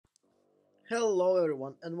Hello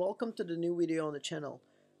everyone and welcome to the new video on the channel.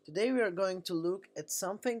 Today we are going to look at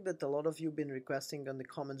something that a lot of you have been requesting on the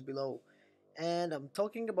comments below, and I'm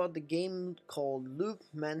talking about the game called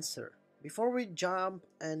Loopmancer. Before we jump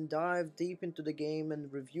and dive deep into the game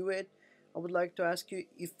and review it, I would like to ask you,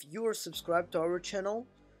 if you are subscribed to our channel,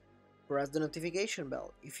 press the notification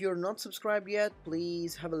bell. If you're not subscribed yet,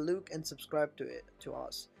 please have a look and subscribe to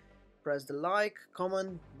us. Press the like,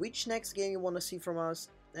 comment which next game you want to see from us,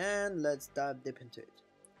 and let's dive deep into it.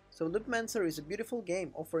 So Loopmancer is a beautiful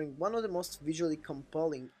game offering one of the most visually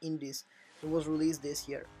compelling indies that was released this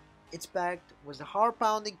year. It's packed with the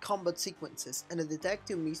heart-pounding combat sequences and a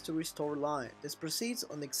detective mystery storyline that proceeds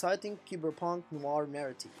on exciting cyberpunk noir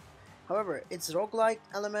narrative. However, its roguelike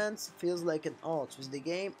elements feels like an odds with the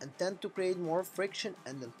game and tend to create more friction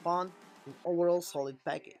and than fun in overall solid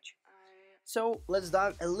package. So let's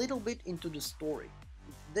dive a little bit into the story.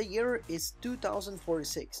 The year is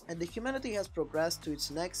 2046 and the humanity has progressed to its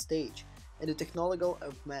next stage in the technological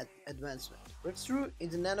advancement. Breakthrough in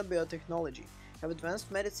the nanobiotechnology have advanced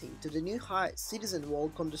medicine to the new heights. Citizens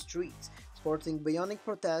walk on the streets, sporting bionic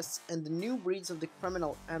protests, and the new breeds of the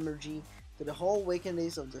criminal emerging to the whole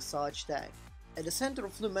wickedness of the such tag. At the center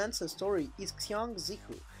of Loopmancer's story is Xiang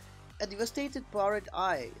Zihu, a devastated pirate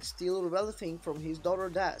eye, still revolting from his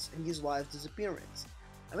daughter's death and his wife's disappearance.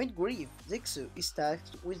 Amid grief, Zixu is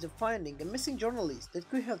tasked with finding a missing journalist that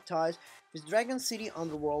could have ties with Dragon City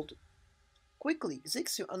underworld. Quickly,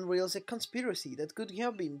 Zixu unveils a conspiracy that could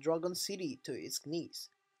have been Dragon City to its knees.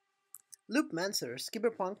 Loopmancer's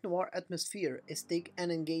cyberpunk noir atmosphere is thick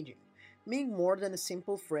and engaging, being more than a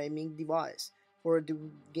simple framing device for a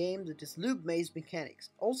game that is loop-based mechanics,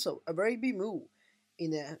 also a very big move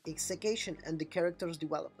in the execution and the character's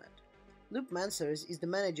development. Loopmancer is the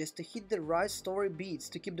manages to hit the right story beats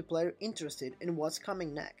to keep the player interested in what's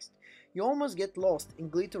coming next. You almost get lost in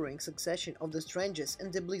glittering succession of the strangest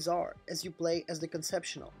and the bizarre as you play as the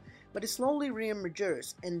conceptual, but it slowly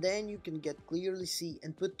re-emerges and then you can get clearly see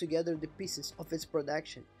and put together the pieces of its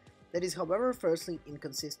production that is however firstly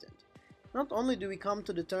inconsistent. Not only do we come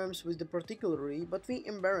to the terms with the particularity, but we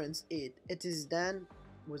embrace it. It is then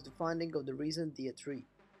with the finding of the reason theatre.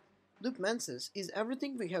 Loopmancer is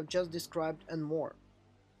everything we have just described and more,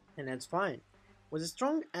 and that's fine. With a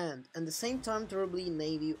strong and the same time terribly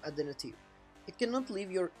naive identity, it cannot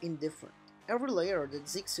leave you indifferent. Every layer that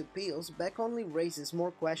Zixu peels back only raises more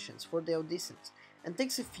questions for the audience and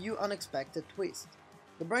takes a few unexpected twists.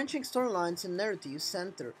 The branching storylines and narrative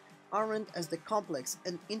center aren't as the complex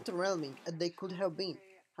and interwhelming as they could have been.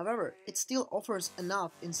 However, it still offers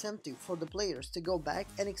enough incentive for the players to go back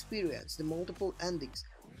and experience the multiple endings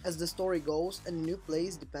as the story goes and new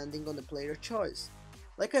plays depending on the player choice.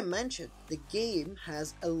 Like I mentioned, the game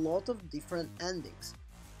has a lot of different endings,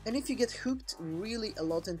 and if you get hooked really a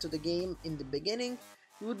lot into the game in the beginning,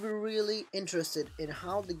 you would be really interested in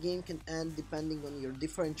how the game can end depending on your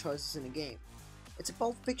different choices in the game. It's a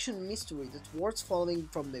Pulp Fiction mystery that's worth following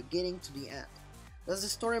from the beginning to the end. Does the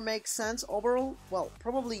story make sense overall? Well,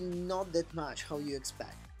 probably not that much how you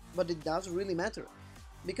expect, but it does really matter,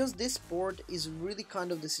 because this sport is really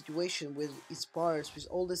kind of the situation with its parts with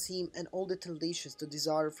all the theme and all the traditions to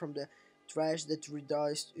desire from the trash that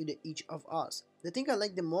resides in each of us. The thing I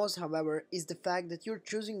like the most, however, is the fact that you're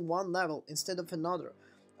choosing one level instead of another.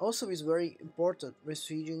 Also is very important when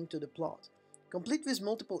switching to the plot, complete with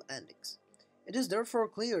multiple endings. It is therefore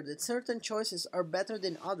clear that certain choices are better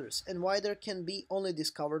than others and why they can be only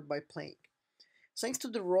discovered by playing. Thanks to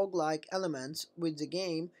the roguelike elements with the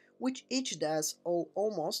game, which each does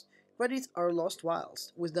almost, credits are lost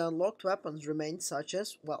whilst, with the unlocked weapons remain such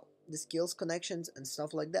as, well, the skills, connections and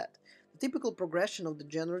stuff like that. The typical progression of the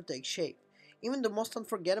genre takes shape. Even the most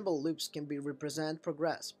unforgettable loops can be represent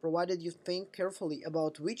progress, provided you think carefully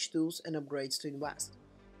about which tools and upgrades to invest.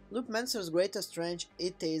 Loopmancer's greatest strength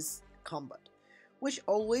it is combat, which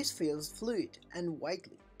always feels fluid and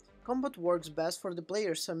widely. Combat works best for the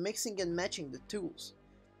players so mixing and matching the tools.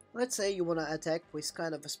 Let's say you want to attack with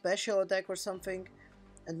kind of a special attack or something,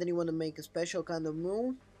 and then you want to make a special kind of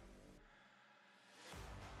move.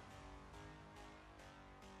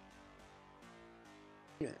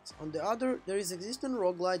 On the other, there is existing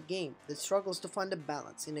roguelite game that struggles to find a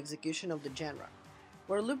balance in execution of the genre.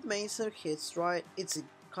 Where Loopmancer hits right, it's a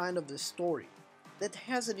kind of the story that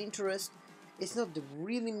has an interest. It's not the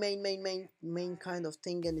really main kind of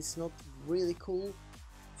thing, and it's not really cool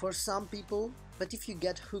for some people, but if you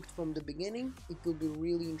get hooked from the beginning, it will be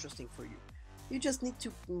really interesting for you. You just need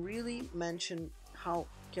to really mention how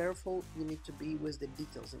careful you need to be with the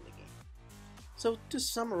details in the game. So to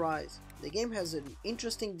summarize, the game has an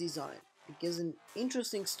interesting design, it gives an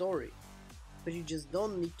interesting story, but you just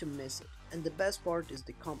don't need to miss it. And the best part is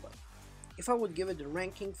the combat. If I would give it a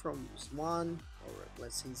ranking from 1 or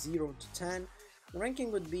let's say 0 to 10, the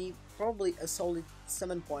ranking would be probably a solid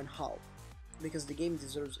 7.5 because the game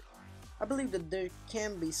deserves it. I believe that there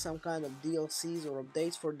can be some kind of DLCs or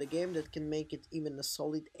updates for the game that can make it even a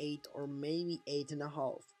solid 8 or maybe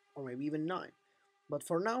 8.5 or maybe even 9. But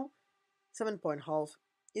for now, 7.5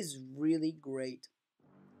 is really great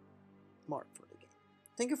mark for the game.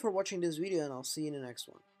 Thank you for watching this video and I'll see you in the next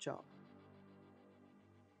one. Ciao.